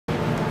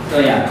So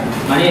yeah,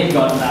 my name is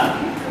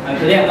Jonta.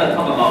 Today I'm going to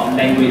talk about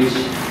language.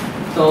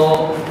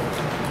 So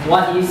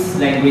what is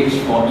language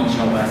for each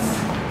of us?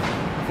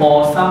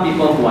 For some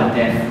people who are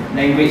deaf,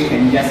 language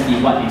can just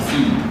be what they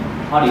see,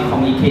 how they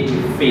communicate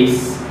with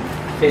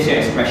facial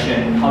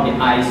expression, how the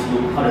eyes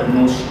look, how the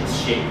nose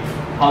is shaped,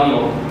 how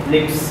your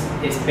lips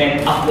is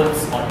bent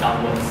upwards or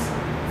downwards.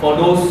 For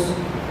those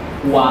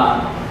who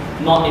are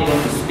not able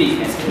to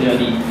speak as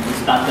clearly, who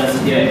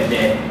stutters here and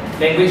there,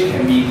 language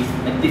can be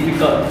a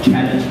difficult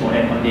challenge for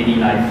them on daily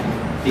life.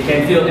 They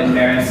can feel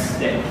embarrassed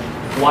that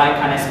why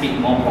can't I speak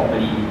more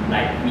properly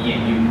like me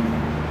and you?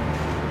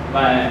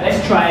 But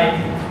let's try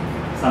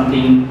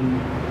something.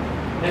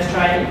 Let's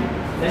try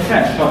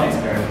a short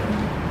experiment.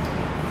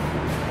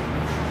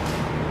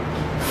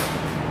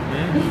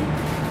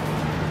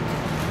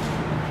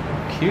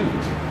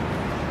 Cute.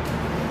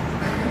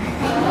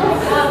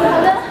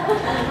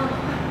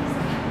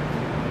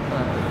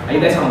 Are you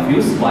guys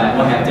confused by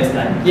what I've just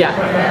done? Yeah.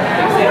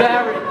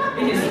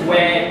 This is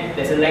where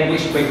there's a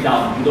language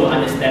breakdown. You don't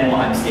understand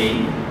what I'm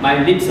saying.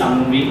 My lips are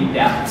moving,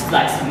 there are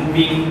slides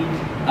moving,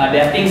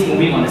 there are things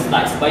moving on the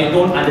slides, but you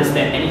don't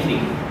understand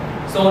anything.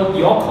 So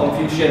your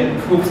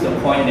confusion proves the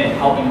point that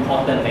how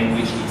important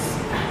language is.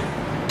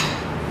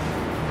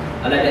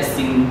 I'll let that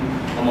sing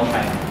one more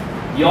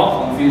time.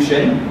 Your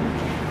confusion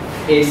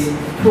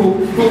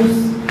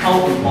proves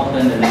how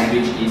important the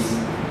language is.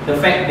 The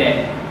fact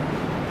that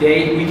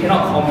we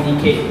cannot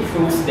communicate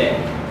proves that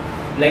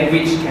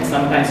language can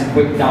sometimes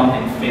break down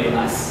and fail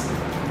us.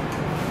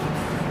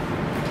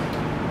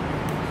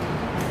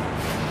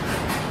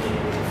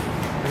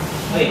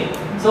 Okay,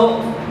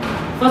 so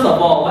first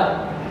of all,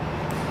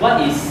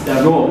 what is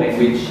the role of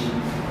language?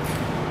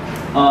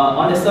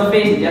 On the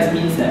surface, it just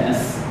means that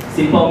a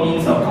simple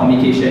means of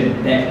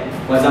communication. That,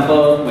 for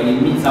example, when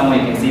you meet someone,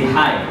 you can say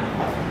hi,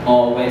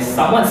 or when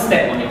someone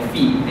steps on your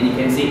feet, and you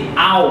can say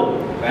ow,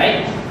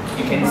 right?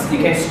 You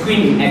can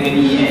scream in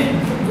agony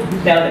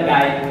and tell the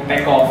guy,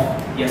 back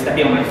off, you're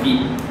stepping on my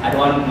feet. I don't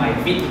want my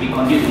feet to be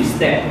continued to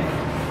step.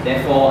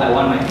 Therefore, I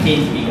want my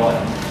pain to be gone.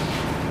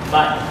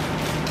 But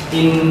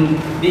in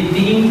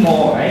digging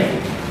more, right,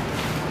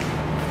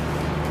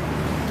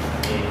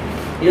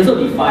 it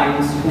also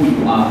defines who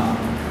you are.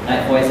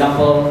 Like, for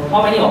example,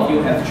 how many of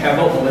you have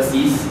traveled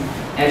overseas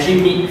and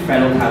actually meet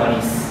fellow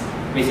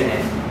Taiwanese? Raise your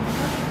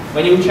hand.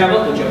 When you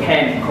travel to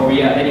Japan,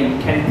 Korea, then you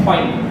can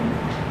point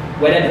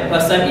whether the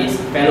person is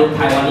fellow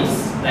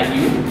Taiwanese like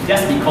you,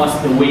 just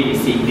because the way they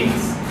say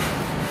things.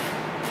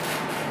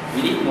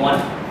 Really? No one?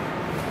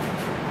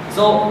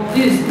 So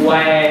this is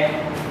why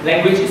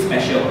language is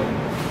special.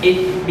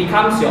 It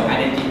becomes your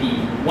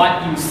identity.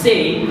 What you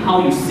say,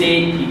 how you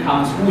say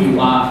becomes who you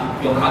are,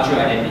 your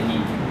cultural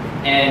identity.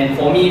 And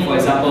for me, for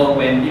example,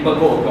 when people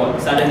go abroad,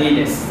 suddenly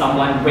there's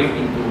someone break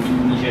into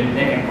Indonesian,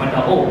 they can point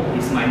out, oh,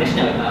 it's my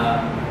national,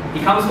 he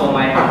comes from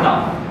my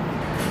hometown.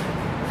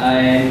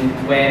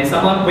 And when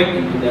someone breaks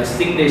into the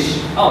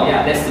Singlish, oh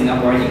yeah, that's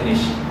Singaporean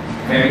English.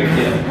 Very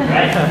clear,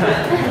 right?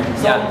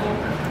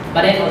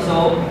 But then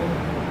also,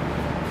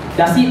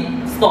 does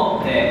it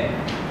stop there?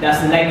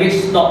 Does language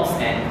stop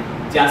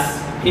at just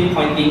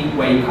pinpointing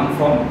where you come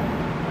from?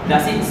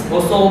 Does it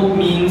also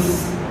means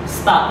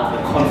start of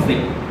the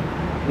conflict?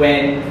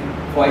 When,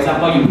 for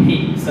example, you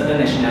hate certain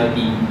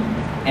nationality,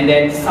 and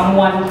then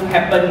someone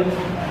happen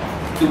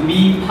to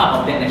be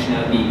part of that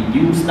nationality,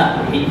 you start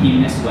to hate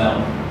him as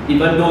well.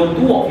 Even though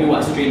two of you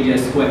are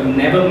strangers who have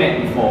never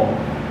met before.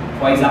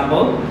 For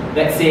example,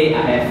 let's say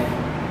I have,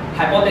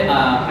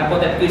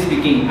 hypothetically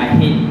speaking, I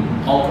hate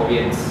all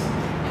Koreans,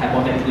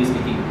 hypothetically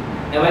speaking.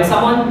 And when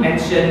someone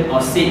mentioned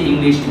or said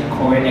English in a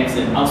Korean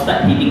accent, I'll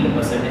start hating the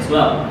person as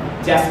well,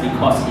 just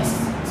because he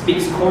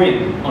speaks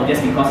Korean or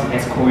just because he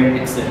has Korean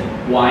accent.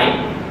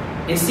 Why?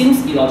 It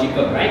seems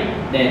illogical, right?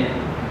 That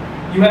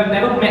you have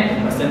never met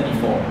the person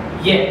before,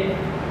 yet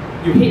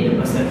you hate the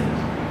person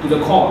to the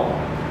core.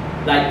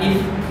 Like,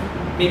 if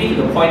maybe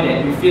to the point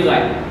that you feel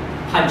like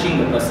punching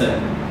the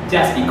person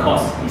just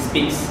because he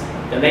speaks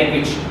the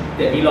language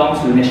that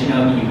belongs to the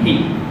nationality you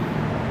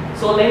hate.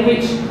 So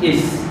language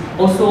is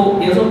also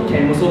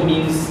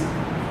means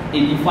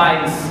it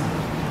defines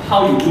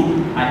how you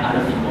look at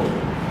other people.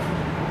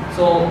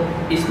 So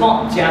it's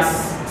not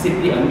just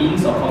simply a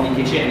means of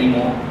communication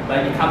anymore, but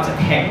it becomes a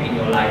tag in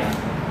your life.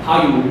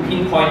 How you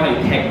pinpoint, how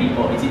you tag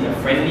people. Is it a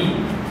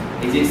friendly?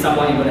 Is it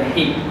someone you're gonna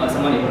hate or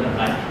someone you're gonna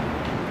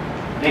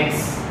like?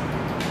 Next.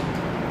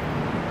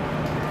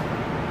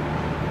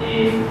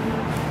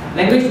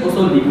 Language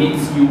also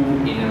limits you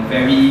in a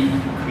very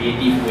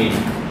creative way.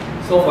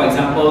 So for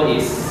example,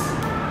 is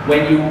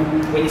when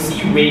you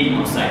see rain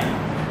outside,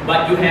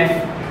 but you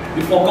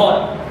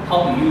forgot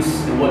how to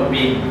use the word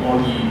rain,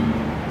 or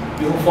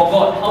you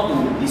forgot how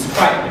to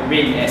describe the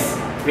rain as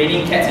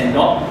raining cats and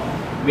dogs,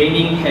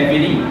 raining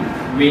heavily,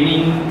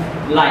 raining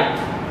light,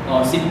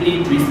 or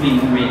simply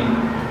drizzling rain.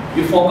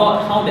 You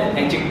forgot how that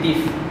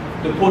adjective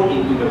to put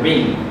into the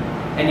rain,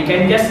 and you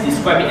can just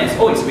describe it as,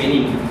 oh, it's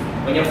raining.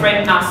 When your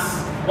friend asks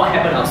what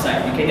happened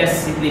outside, you can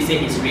just simply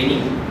say it's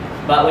raining.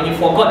 But when you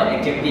forgot the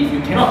adjective,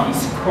 you cannot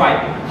describe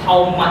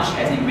how much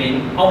has it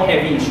rained, how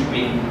heavy it should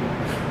rain,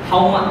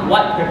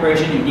 what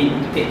preparation you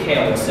need to take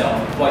care of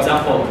yourself. For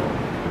example,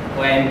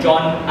 when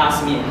John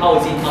asked me how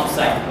is it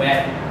outside, when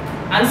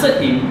I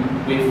answered him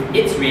with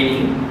it's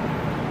raining,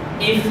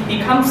 if he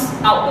comes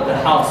out of the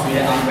house with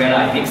an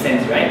umbrella, it makes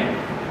sense, right?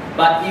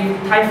 But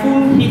if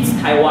typhoon hits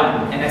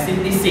Taiwan and I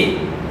simply say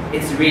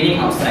it's raining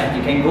outside,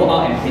 you can go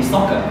out and play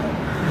soccer.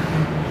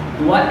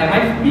 Am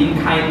I being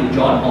kind to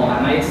John, or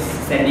am I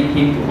sending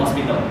him to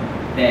hospital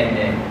there and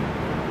there?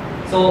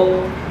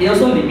 So it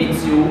also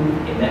limits you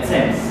in that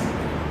sense.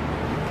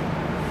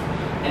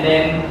 And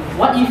then,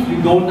 what if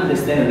you don't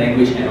understand the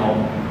language at all?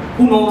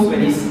 Who knows where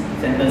this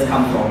sentence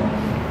comes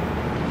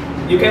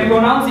from? You can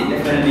pronounce it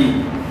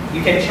definitely.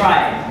 You can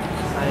try.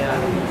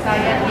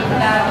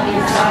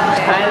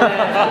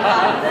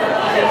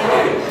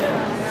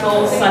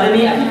 So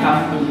suddenly I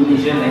become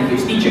Indonesian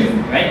language teacher,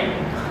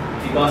 right?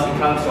 Because it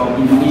comes from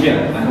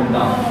Indonesia, my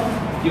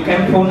hometown. You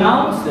can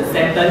pronounce the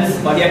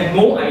sentence, but you have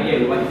no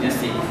idea what you just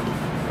said,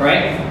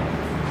 correct?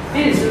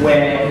 This is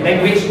where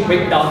language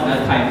breaks down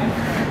another time,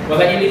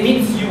 whereby it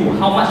limits you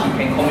how much you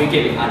can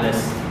communicate with others.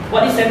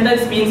 What this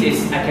sentence means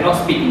is, I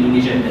cannot speak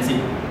Indonesian, that's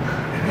it.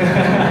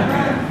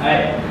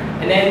 Alright?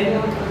 And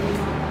then,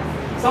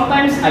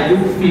 sometimes I do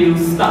feel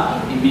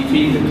stuck in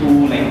between the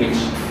two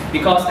languages,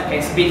 because I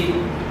can speak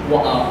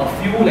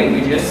a few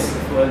languages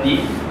fluently.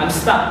 I'm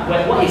stuck.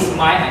 What is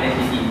my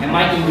identity? Am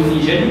I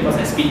Indonesian because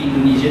I speak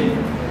Indonesian?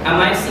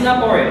 Am I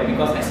Singaporean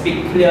because I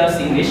speak clear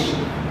Singlish?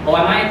 Or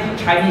am I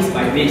Chinese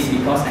by race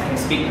because I can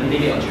speak a little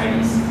bit of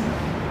Chinese?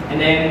 And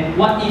then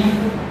what if,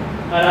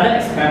 another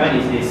experiment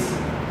is this.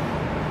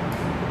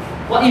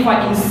 What if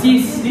I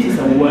insist this is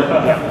a word?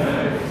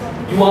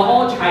 You are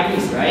all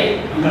Chinese,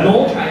 right? You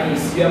know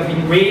Chinese, you have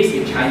been raised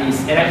with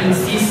Chinese, and I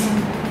insist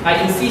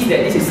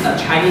that this is a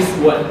Chinese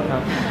word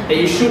that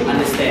you should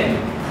understand.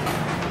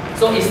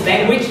 So is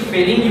language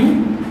failing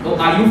you, or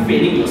are you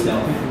failing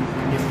yourself?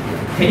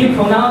 Can you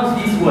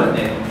pronounce this word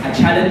then? I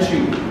challenge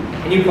you.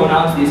 Can you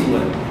pronounce this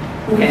word?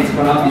 Who can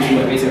pronounce this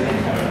word? Raise your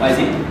hand. What is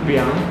it?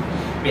 Biang.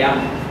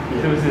 Biang.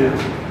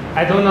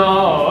 I don't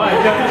know. I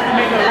just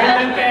make a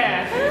random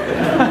guess.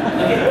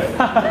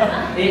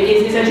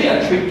 Okay. It's actually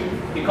a trick.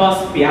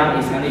 Because Biang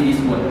is only this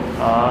word,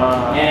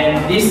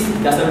 and this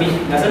doesn't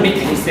make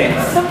any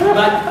sense.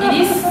 But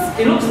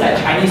it looks like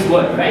Chinese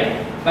word,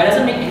 right? But it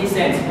doesn't make any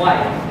sense. Why?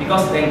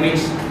 Because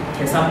language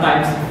can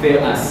sometimes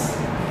fail us.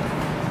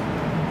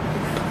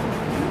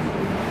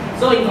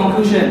 So in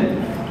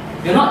conclusion,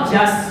 you're not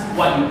just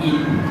what you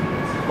eat,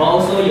 but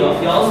also you're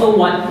also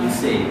what you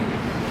say.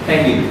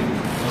 Thank you.